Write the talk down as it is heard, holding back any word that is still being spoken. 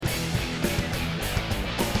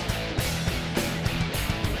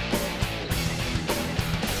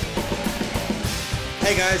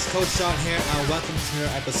Hey guys, Coach Sean here, and welcome to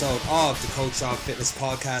another episode of the Coach Sean Fitness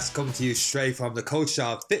Podcast, coming to you straight from the Coach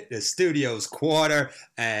Sean Fitness Studios quarter,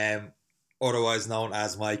 otherwise known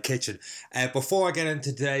as my kitchen. Before I get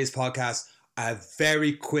into today's podcast, a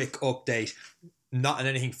very quick update, not on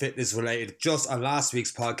anything fitness related. Just on last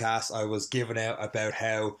week's podcast, I was giving out about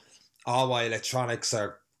how all my electronics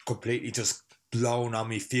are completely just blown on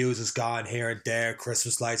me. Fuses gone here and there,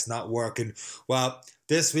 Christmas lights not working. Well,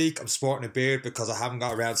 this week I'm sporting a beard because I haven't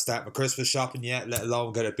got around to starting my Christmas shopping yet, let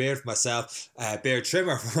alone get a beard for myself, beard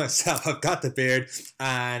trimmer for myself. I've got the beard,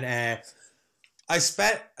 and I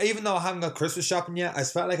spent, even though I haven't got Christmas shopping yet, I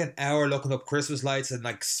spent like an hour looking up Christmas lights and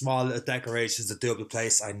like small little decorations to do up the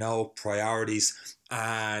place. I know, priorities.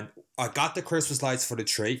 And I got the Christmas lights for the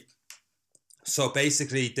tree. So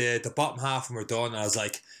basically the bottom half of them were done, and I was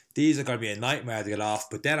like, these are going to be a nightmare to get off.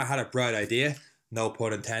 But then I had a bright idea, no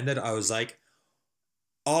pun intended. I was like,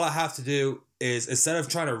 all I have to do is, instead of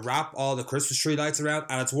trying to wrap all the Christmas tree lights around,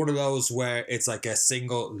 and it's one of those where it's like a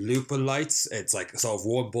single loop of lights. It's like, so if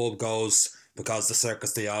one bulb goes, because the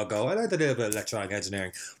circuits they all go, I learned a little bit of electronic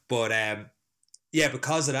engineering, but yeah,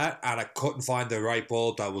 because of that, and I couldn't find the right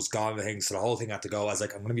bulb that was gone, the thing, so the whole thing had to go. I was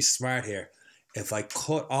like, I'm going to be smart here. If I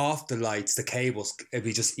cut off the lights, the cables, it'd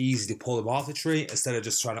be just easy to pull them off the tree instead of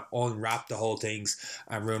just trying to unwrap the whole things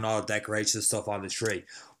and ruin all the decorations and stuff on the tree.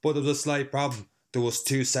 But there was a slight problem. There was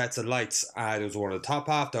two sets of lights. There was one on the top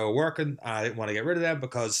half that were working, and I didn't want to get rid of them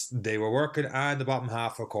because they were working, and the bottom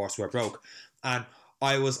half, of course, were broke. And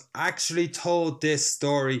I was actually told this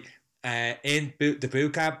story in the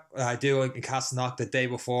boot camp I do in Castleknock the day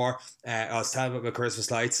before. I was telling about my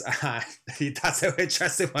Christmas lights, and that's how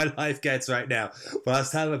interesting my life gets right now. But I was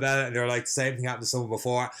telling them about it, and they were like, the same thing happened to someone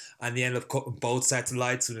before, and they ended up cutting both sets of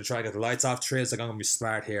lights when they try to get the lights off the tree. It's like, I'm going to be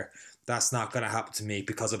smart here. That's not going to happen to me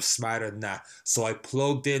because I'm smarter than that. So I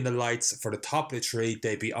plugged in the lights for the top of the tree.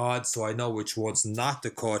 They'd be on, so I know which ones not to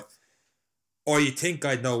cut. Or you think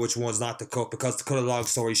I'd know which ones not to cut, because to cut a long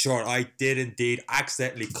story short, I did indeed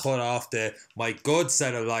accidentally cut off my good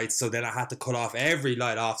set of lights. So then I had to cut off every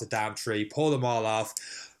light off the damn tree, pull them all off.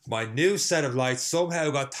 My new set of lights somehow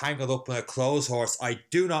got tangled up in a clothes horse. I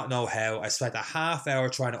do not know how. I spent a half hour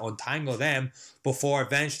trying to untangle them before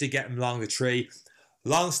eventually getting along the tree.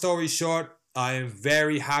 Long story short, I am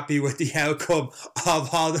very happy with the outcome of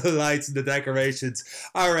all the lights and the decorations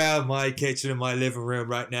around my kitchen and my living room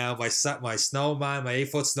right now. My snowman, my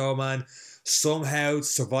 8-foot snowman, somehow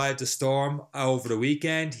survived the storm over the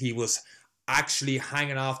weekend. He was actually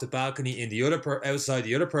hanging off the balcony in the outside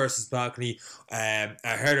the other person's balcony. I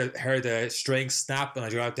heard the string snap, and I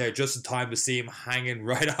got out there just in time to see him hanging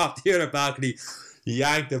right off the other balcony.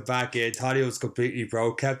 Yanked him back in, thought he was completely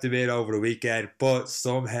broke, kept him in over the weekend, but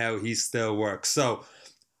somehow he still works. So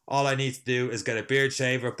all I need to do is get a beard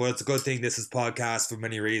shaver, but it's a good thing this is podcast for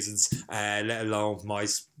many reasons, let alone my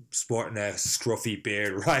sporting a scruffy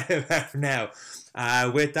beard right about now.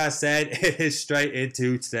 With that said, it is straight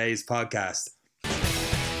into today's podcast.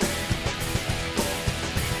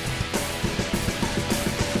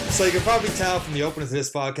 So you can probably tell from the opening to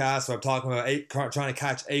this podcast where I'm talking about trying to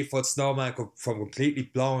catch 8-foot snowman from completely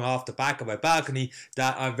blowing off the back of my balcony,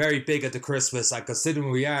 that I'm very big at the Christmas. And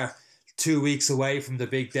considering we are 2 weeks away from the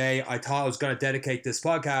big day, I thought I was going to dedicate this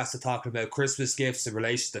podcast to talking about Christmas gifts in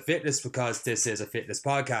relation to fitness, because this is a fitness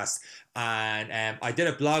podcast. And I did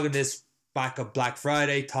a blog on this back on Black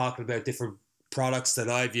Friday, talking about different products that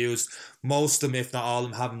I've used. Most of them, if not all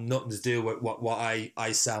of them, have nothing to do with what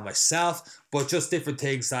I sell myself, but just different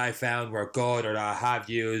things that I found were good or that I have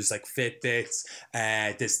used, like Fitbits,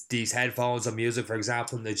 these headphones I'm using, for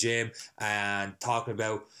example, in the gym, and talking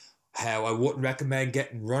about how I wouldn't recommend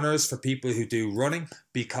getting runners for people who do running,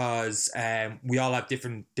 because we all have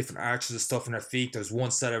different arches of stuff in our feet. There's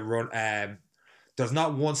one set of there's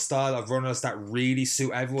not one style of runners that really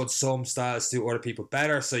suit everyone. Some styles suit other people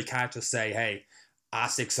better, so you can't just say, hey,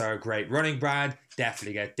 Asics are a great running brand,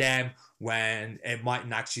 definitely get them, when it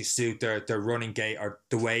mightn't actually suit their running gait or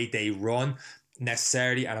the way they run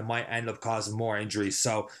necessarily, and it might end up causing more injuries.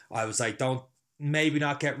 So I was like, maybe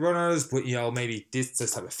not get runners, but maybe this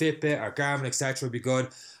type of Fitbit or Garmin, etc. would be good.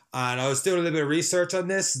 And I was doing a little bit of research on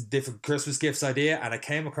this different Christmas gifts idea, and I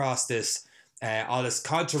came across this all this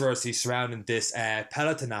controversy surrounding this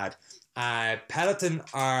Peloton ad. Peloton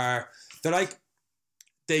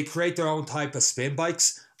they create their own type of spin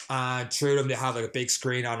bikes, and through them they have like a big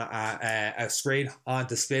screen on a screen on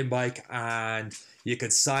the spin bike, and you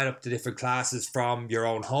can sign up to different classes from your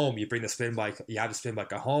own home. You bring the spin bike, you have the spin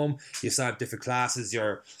bike at home, you sign up different classes,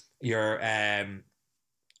 your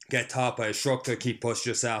get taught by a instructor, keep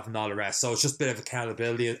pushing yourself and all the rest. So it's just a bit of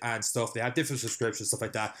accountability and stuff. They have different subscriptions, stuff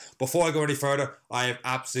like that. Before I go any further, I have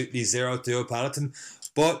absolutely zero to do with Peloton.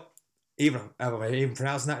 But am I even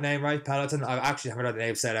pronouncing that name right? Peloton? I actually haven't heard the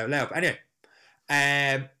name said out loud. But anyway,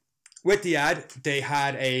 with the ad, they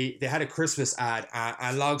had a Christmas ad,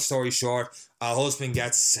 and long story short, a husband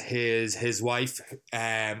gets his wife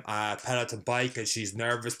a Peloton bike, and she's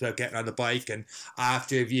nervous about getting on the bike. And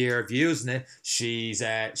after a year of using it, she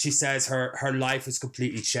says her life has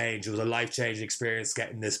completely changed. It was a life-changing experience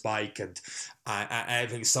getting this bike, and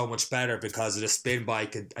everything's so much better because of the spin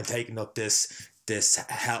bike and taking up this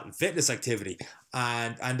health and fitness activity.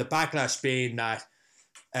 And the backlash being that,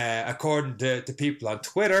 according to people on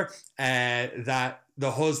Twitter, that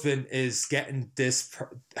the husband is getting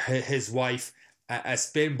his wife a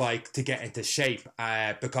spin bike to get into shape,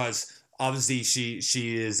 because obviously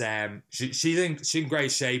she's in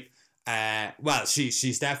great shape. Well,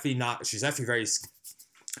 she's definitely very.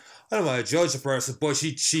 I don't want to judge the person, but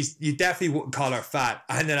you definitely wouldn't call her fat.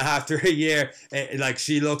 And then after a year,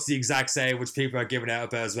 she looks the exact same, which people are giving out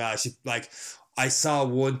about as well. I saw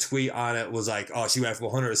one tweet on it was like, oh, she went from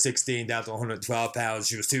 116 down to 112 pounds.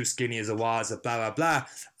 She was too skinny as it was, blah, blah, blah.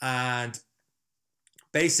 And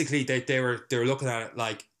basically they were looking at it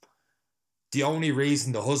like the only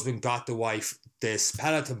reason the husband got the wife this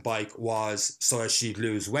Peloton bike was so that she'd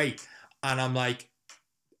lose weight. And I'm like,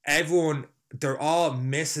 they're all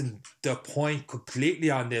missing the point completely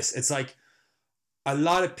on this. It's like a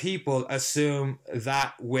lot of people assume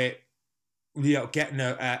that with getting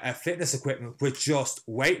a fitness equipment with just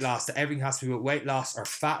weight loss, that everything has to be with weight loss or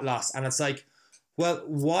fat loss. And it's like, well,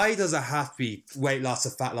 why does it have to be weight loss or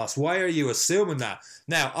fat loss? Why are you assuming that?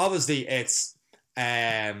 Now, obviously, it's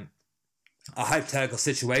a hypothetical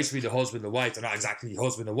situation with the husband and the wife. They're not exactly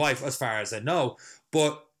husband and wife as far as I know,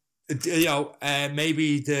 but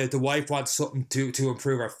maybe the wife wants something to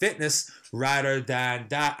improve her fitness rather than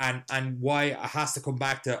that, and why it has to come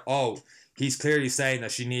back to, he's clearly saying that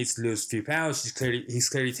she needs to lose a few pounds. He's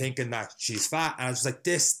clearly thinking that she's fat. And I was like,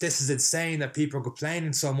 this is insane that people are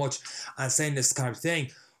complaining so much and saying this kind of thing.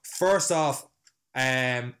 First off,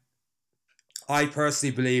 I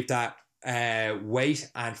personally believe that weight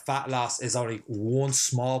and fat loss is only one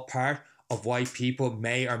small part of why people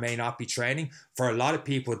may or may not be training. For a lot of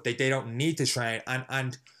people, they don't need to train.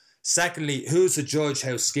 And secondly, who's to judge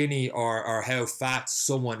how skinny or how fat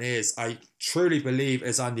someone is? I truly believe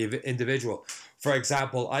is on the individual. For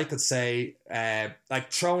example, I could say,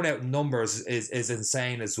 throwing out numbers is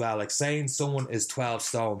insane as well. Like saying someone is 12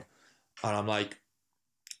 stone, and I'm like,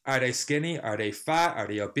 are they skinny? Are they fat? Are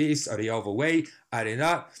they obese? Are they overweight? Are they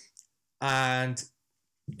not? And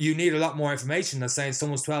you need a lot more information than saying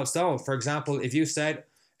someone's 12 stone. For example, if you said,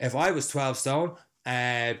 if I was 12 stone,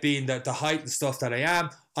 being the height and stuff that I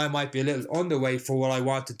am, I might be a little underweight for what I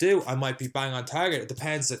want to do. I might be bang on target. It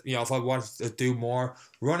depends, if I want to do more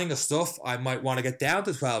running of stuff, I might want to get down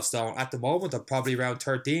to 12 stone. At the moment, I'm probably around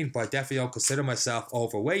 13, but I definitely don't consider myself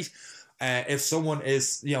overweight. If someone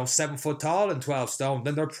is, 7 foot tall and 12 stone,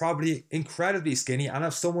 then they're probably incredibly skinny. And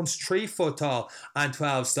if someone's 3 foot tall and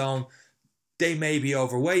 12 stone, they may be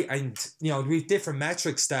overweight. And, we have different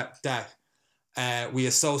metrics that we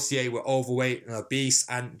associate with overweight and obese,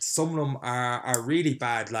 and some of them are really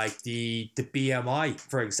bad, like the BMI,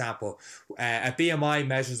 for example. A BMI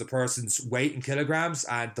measures a person's weight in kilograms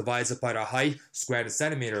and divides it by their height squared in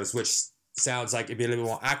centimeters, which sounds like it'd be a little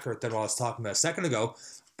bit more accurate than what I was talking about a second ago.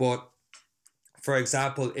 But for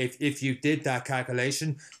example, if you did that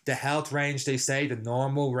calculation, the health range, they say the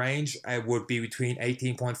normal range would be between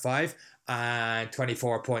 18.5 and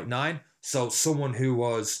 24.9. So someone who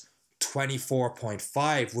was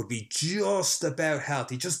 24.5 would be just about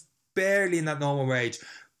healthy, just barely in that normal range,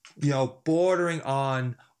 bordering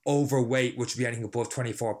on overweight, which would be anything above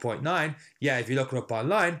 24.9. Yeah, if you look it up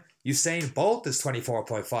online, Usain Bolt is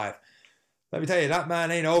 24.5. Let me tell you, that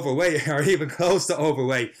man ain't overweight or even close to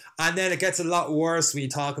overweight. And then it gets a lot worse when you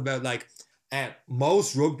talk about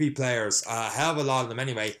most rugby players, a hell of a lot of them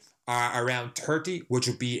anyway, are around 30, which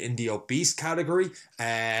would be in the obese category.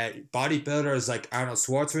 Bodybuilders like Arnold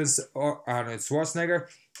Schwarzenegger,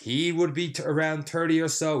 he would be around 30 or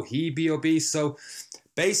so. He'd be obese. So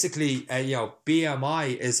basically,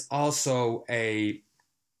 BMI is also a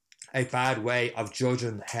bad way of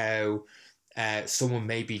judging how someone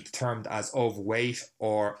may be termed as overweight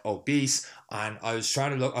or obese. And I was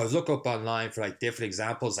looking up online for different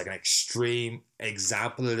examples, like an extreme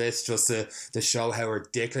example of this, just to show how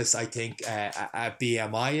ridiculous I think a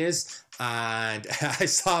BMI is. And I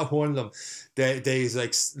saw one of them. There's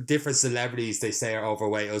like different celebrities they say are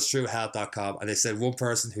overweight. It was TrueHealth.com, and they said one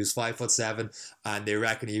person who's 5'7" and they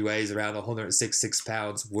reckon he weighs around 166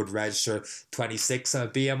 pounds would register 26 on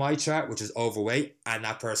a BMI chart, which is overweight, and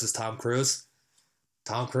that person's Tom Cruise.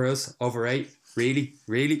 Tom Cruise, overweight. Really?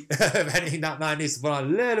 If anything, that man needs to put on a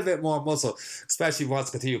little bit more muscle, especially if he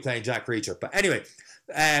wants to continue playing Jack Reacher. But anyway,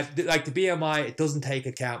 like the BMI, it doesn't take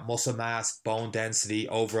account muscle mass, bone density,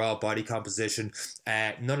 overall body composition,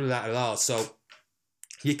 none of that at all. So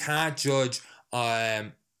you can't judge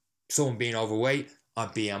someone being overweight on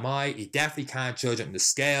BMI. You definitely can't judge it on the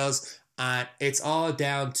scales, and it's all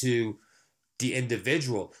down to the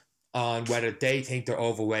individual on whether they think they're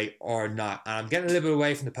overweight or not. And I'm getting a little bit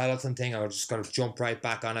away from the Peloton thing. I'm just going to jump right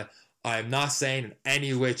back on it. I'm not saying in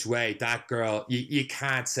any which way that girl, you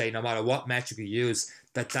can't say no matter what metric you use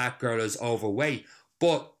that girl is overweight.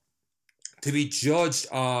 But to be judged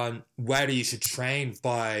on whether you should train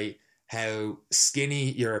by how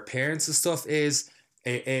skinny your appearance and stuff is,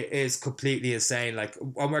 it is completely insane. Like,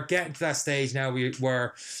 when we're getting to that stage now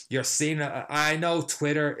where you're seeing, I know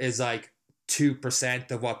Twitter is like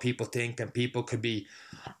 2% of what people think, and people could be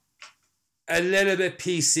a little bit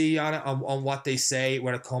PC on it, on what they say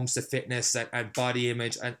when it comes to fitness and body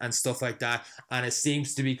image and stuff like that. And it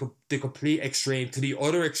seems to be the complete extreme to the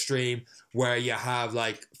other extreme, where you have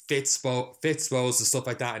like Fitspos and stuff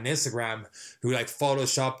like that on Instagram who like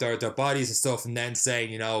Photoshop their bodies and stuff, and then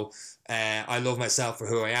saying, I love myself for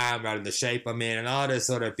who I am rather than the shape I'm in, and all this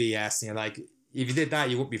other BS. And you're like, if you did that,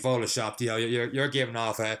 you wouldn't be photoshopped. You're giving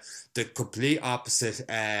off the complete opposite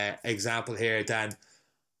example here. Dan,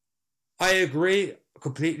 I agree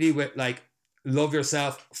completely with like, love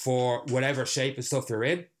yourself for whatever shape and stuff you're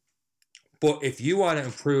in. But if you want to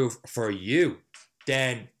improve for you,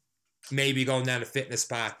 then maybe going down the fitness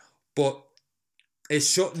path. But it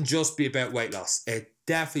shouldn't just be about weight loss. It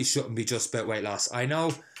definitely shouldn't be just about weight loss. I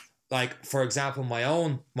know, like, for example, my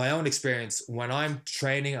own experience, when I'm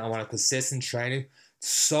training and when I'm consistent training,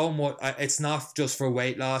 so much, it's not just for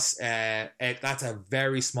weight loss. That's a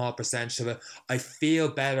very small percentage of it. I feel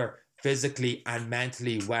better physically and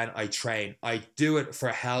mentally when I train. I do it for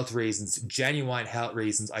health reasons, genuine health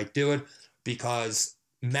reasons. I do it because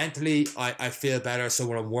mentally I feel better. So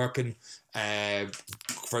when I'm working,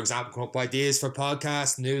 for example, come up with ideas for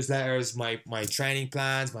podcasts, newsletters, my training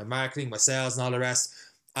plans, my marketing, my sales, and all the rest,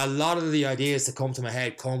 a lot of the ideas that come to my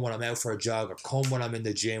head come when I'm out for a jog, or come when I'm in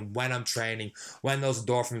the gym, when I'm training, when those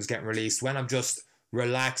endorphins get released, when I'm just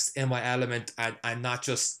relaxed in my element and not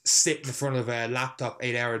just sitting in front of a laptop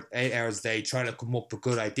 8 hours a day trying to come up with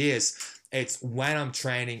good ideas. It's when I'm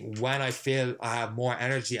training, when I feel I have more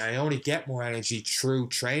energy. I only get more energy through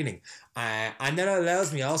training, and then it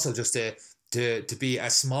allows me also just to be a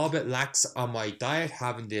small bit lax on my diet,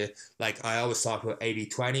 having the, like, I always talk about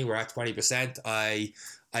 80-20. We're at 20%.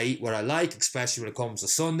 I eat what I like, especially when it comes to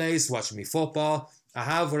Sundays, watching me football. I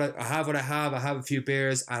have what I have. I have a few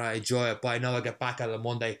beers and I enjoy it, but I know I get back at it on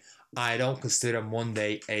Monday. I don't consider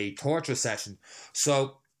Monday a torture session.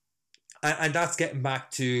 So, and that's getting back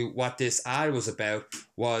to what this ad was about,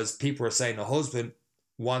 was people were saying the husband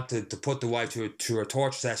wanted to put the wife to a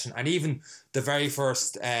torture session. And even the very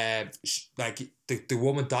first, like, the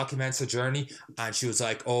woman documents her journey, and she was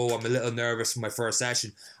like, oh, I'm a little nervous for my first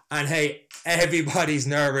session. And hey, everybody's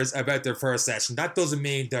nervous about their first session. That doesn't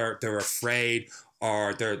mean they're afraid,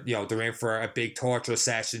 or they're in for a big torture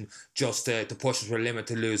session just to push it to a limit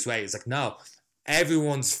to lose weight. It's like, no,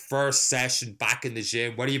 everyone's first session back in the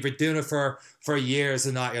gym, whether you've been doing it for years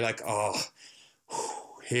or not, you're like, oh,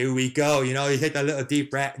 here we go. You take that little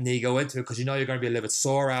deep breath and then you go into it, because you're going to be a little bit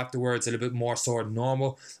sore afterwards, a little bit more sore than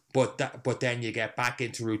normal. But then you get back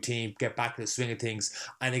into routine, get back to the swing of things,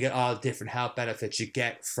 and you get all the different health benefits you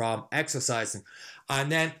get from exercising.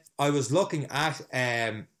 And then I was looking at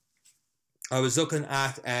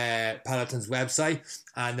Peloton's website,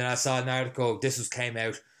 and then I saw an article. This came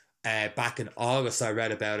out back in August. I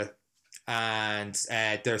read about it, and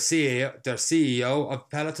their CEO of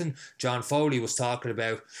Peloton, John Foley, was talking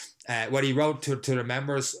about what he wrote to the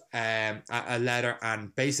members, a letter,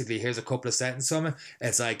 and basically here's a couple of sentences from it.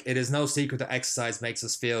 It's like, it is no secret that exercise makes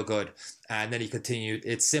us feel good. And then he continued,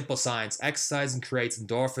 it's simple science. Exercising creates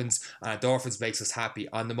endorphins, and endorphins makes us happy.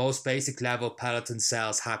 On the most basic level, Peloton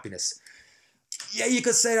sells happiness. Yeah, you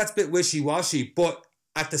could say that's a bit wishy-washy, but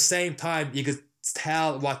at the same time, you could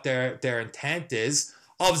tell what their intent is.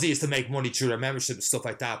 Obviously, it's to make money through their membership and stuff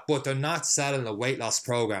like that, but they're not selling a weight loss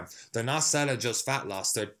program. They're not selling just fat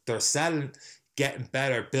loss. They're selling getting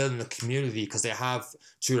better, building a community because they have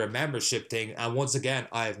through their membership thing. And once again,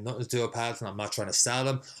 I have nothing to do with Peloton. I'm not trying to sell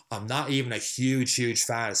them. I'm not even a huge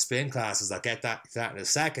fan of spin classes. I'll get that in a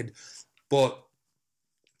second. But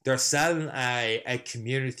they're selling a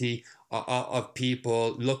community of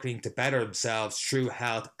people looking to better themselves through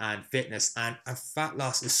health and fitness. And fat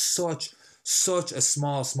loss is such a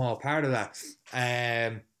small part of that.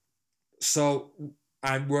 So,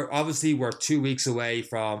 and we're 2 weeks away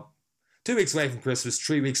from 2 weeks away from Christmas,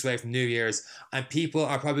 3 weeks away from New Year's, and people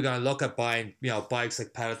are probably going to look at buying, bikes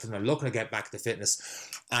like Peloton, or looking to get back to fitness.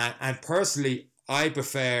 And personally, I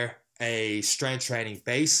prefer a strength training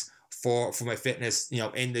base for my fitness,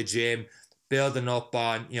 in the gym, building up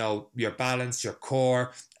on, your balance, your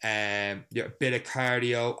core, your bit of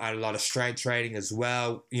cardio, and a lot of strength training as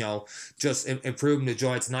well, just improving the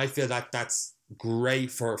joints. And I feel that that's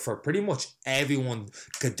great for pretty much everyone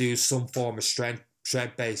could do some form of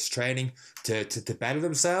strength-based training to better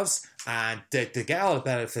themselves and to get all the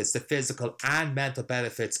benefits, the physical and mental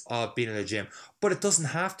benefits of being in the gym. But it doesn't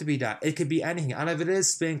have to be that. It could be anything. And if it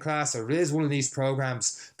is spin class, or it is one of these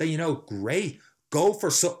programs, then great, go for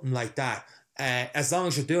something like that. As long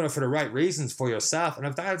as you're doing it for the right reasons for yourself. And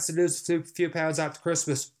if that's to lose a few pounds after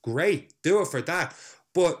Christmas, great, do it for that.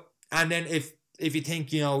 And then if you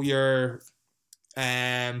think you're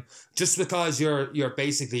just because you're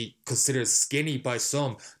basically considered skinny by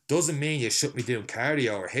some, doesn't mean you shouldn't be doing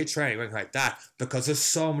cardio or HIIT training or anything like that, because there's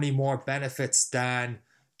so many more benefits than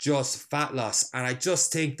just fat loss. And I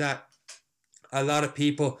just think that a lot of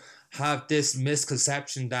people have this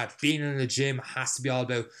misconception that being in the gym has to be all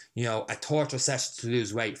about, a torture session to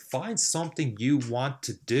lose weight. Find something you want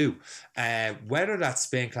to do, whether that's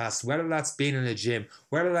spin class, whether that's being in the gym,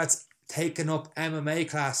 whether that's taking up MMA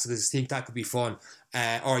classes because you think that could be fun,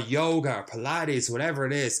 or yoga or Pilates, whatever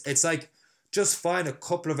it is. It's like, just find a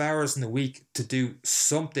couple of hours in the week to do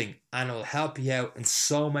something, and it'll help you out in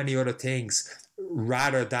so many other things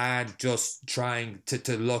rather than just trying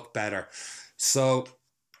to look better. So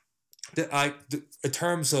in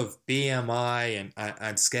terms of BMI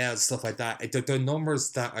and scales, stuff like that, the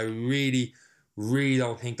numbers that I really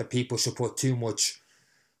don't think that people should put too much,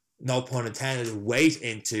 no pun intended, weight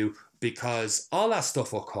into, because all that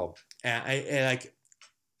stuff will come.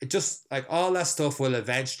 All that stuff will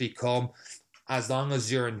eventually come, as long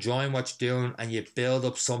as you're enjoying what you're doing and you build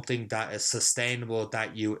up something that is sustainable,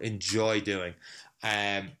 that you enjoy doing.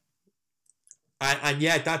 And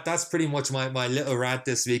yeah, that's pretty much my little rant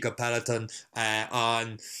this week of Peloton,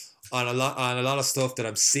 on a lot of stuff that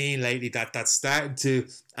I'm seeing lately that's starting to,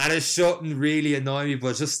 and it shouldn't really annoy me, but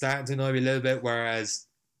it's just starting to annoy me a little bit. Whereas,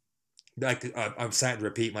 like, I'm starting to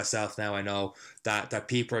repeat myself now. I know that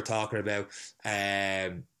people are talking about,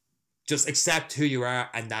 just accept who you are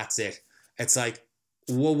and that's it. It's like,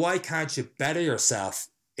 well, why can't you better yourself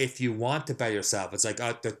if you want to better yourself? It's like,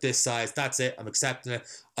 they're this size, that's it, I'm accepting it,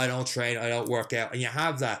 I don't train, I don't work out, and you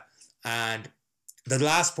have that. And the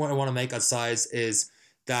last point I want to make on size is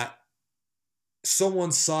that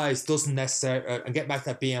someone's size doesn't necessarily, and get back to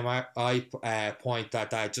that BMI point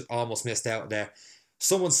that I just almost missed out there.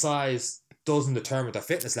 Someone's size doesn't determine their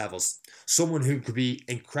fitness levels. Someone who could be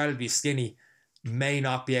incredibly skinny may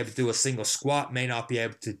not be able to do a single squat, may not be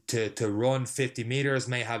able to run 50 meters,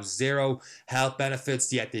 may have zero health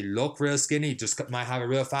benefits, yet they look real skinny, just might have a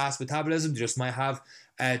real fast metabolism, just might have,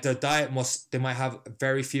 their diet they might have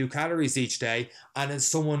very few calories each day. And then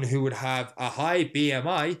someone who would have a high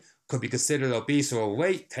BMI could be considered obese or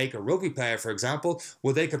overweight. Take a rugby player, for example.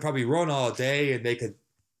 Well, they could probably run all day, and they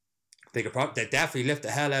definitely lift the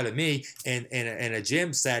hell out of me in a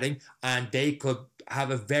gym setting, and they could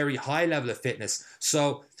have a very high level of fitness.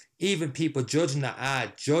 So even people judging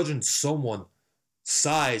someone's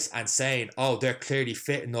size and saying, oh, they're clearly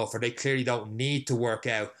fit enough, or they clearly don't need to work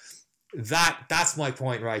out, that's my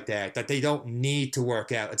point right there, that they don't need to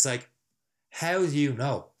work out. It's like, how do you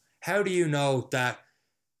know? How do you know that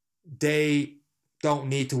they don't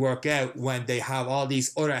need to work out when they have all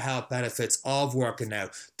these other health benefits of working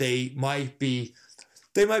out? They might be,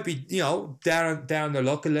 down their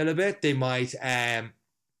luck a little bit. They might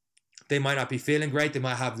not be feeling great. They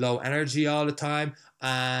might have low energy all the time,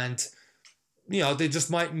 and they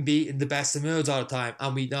just mightn't be in the best of moods all the time.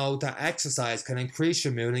 And we know that exercise can increase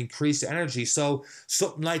your mood and increase your energy. So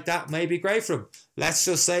something like that may be great for them. Let's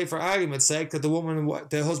just say, for argument's sake, that the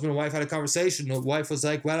husband and wife had a conversation. The wife was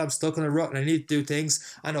like, well, I'm stuck in a rut and I need to do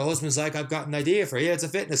things. And the husband's like, I've got an idea for you. It's a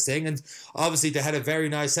fitness thing. And obviously they had a very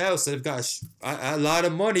nice house. They've got a lot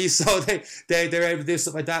of money. So they're able to do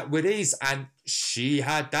something like that with ease. And she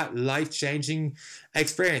had that life-changing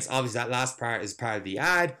experience. Obviously that last part is part of the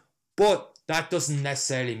ad. But that doesn't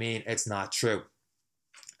necessarily mean it's not true.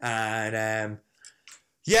 And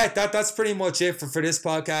yeah, that's pretty much it for this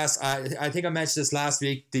podcast. I think I mentioned this last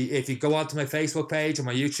week. If you go onto my Facebook page or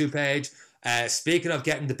my YouTube page, speaking of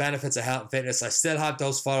getting the benefits of health and fitness, I still have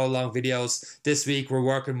those follow along videos. This week we're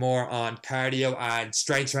working more on cardio and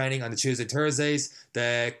strength training on the Tuesday, Thursdays.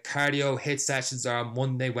 The cardio HIIT sessions are on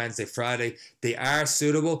Monday, Wednesday, Friday. They are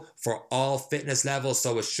suitable for all fitness levels,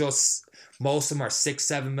 so it's just most of them are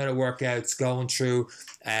 6-7 minute workouts going through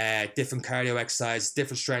different cardio exercises,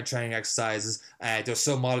 different strength training exercises. There's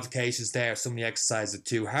some modifications there. Some of the exercises are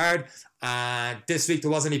too hard. And this week there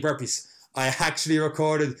wasn't any burpees. I actually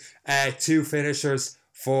recorded 2 finishers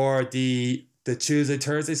for the Tuesday,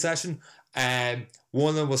 Thursday session. One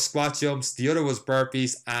of them was squat jumps. The other was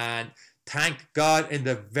burpees. And thank God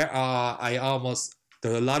there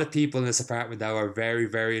were a lot of people in this apartment that were very,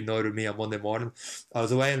 very annoyed with me on Monday morning. I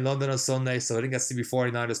was away in London on Sunday, so I didn't get to see the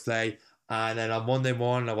 49ers play. And then on Monday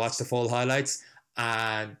morning, I watched the full highlights.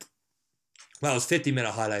 And, well, it was 50-minute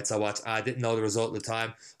highlights I watched. I didn't know the result at the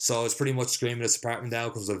time. So I was pretty much screaming this apartment down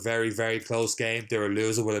because it was a very, very close game. They were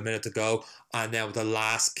losing with a minute to go. And then with the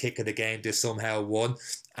last kick of the game, they somehow won.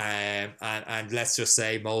 And let's just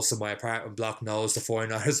say most of my apartment block knows the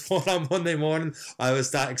 49ers won on Monday morning. I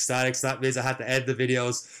was that ecstatic. So that means I had to edit the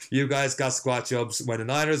videos. You guys got squat jumps. When the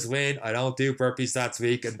Niners win, I don't do burpees that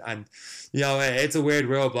week. And you know, it's a weird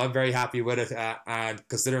rule, but I'm very happy with it. And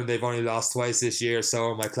considering they've only lost twice this year, so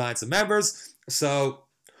are my clients and members. So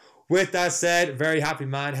with that said, very happy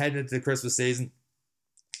man heading into the Christmas season.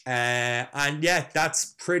 And yeah,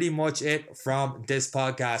 that's pretty much it from this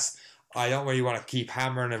podcast. I don't really want to keep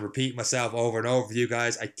hammering and repeating myself over and over for you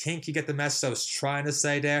guys. I think you get the message I was trying to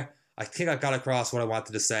say there. I think I got across what I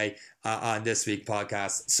wanted to say on this week's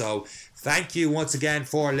podcast. So thank you once again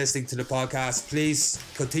for listening to the podcast. Please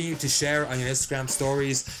continue to share on your Instagram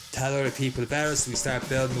stories. Tell other people about us. We start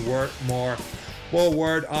building the more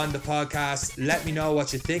word on the podcast. Let me know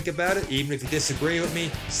what you think about it. Even if you disagree with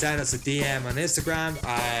me, send us a DM on Instagram,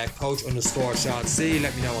 coach_Sean C.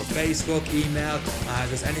 Let me know on Facebook, email. If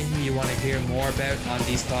there's anything you want to hear more about on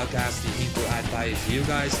these podcasts you think will add value to you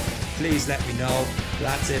guys, please let me know.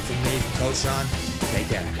 That's it from me, from Coach Sean. Take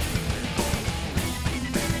care.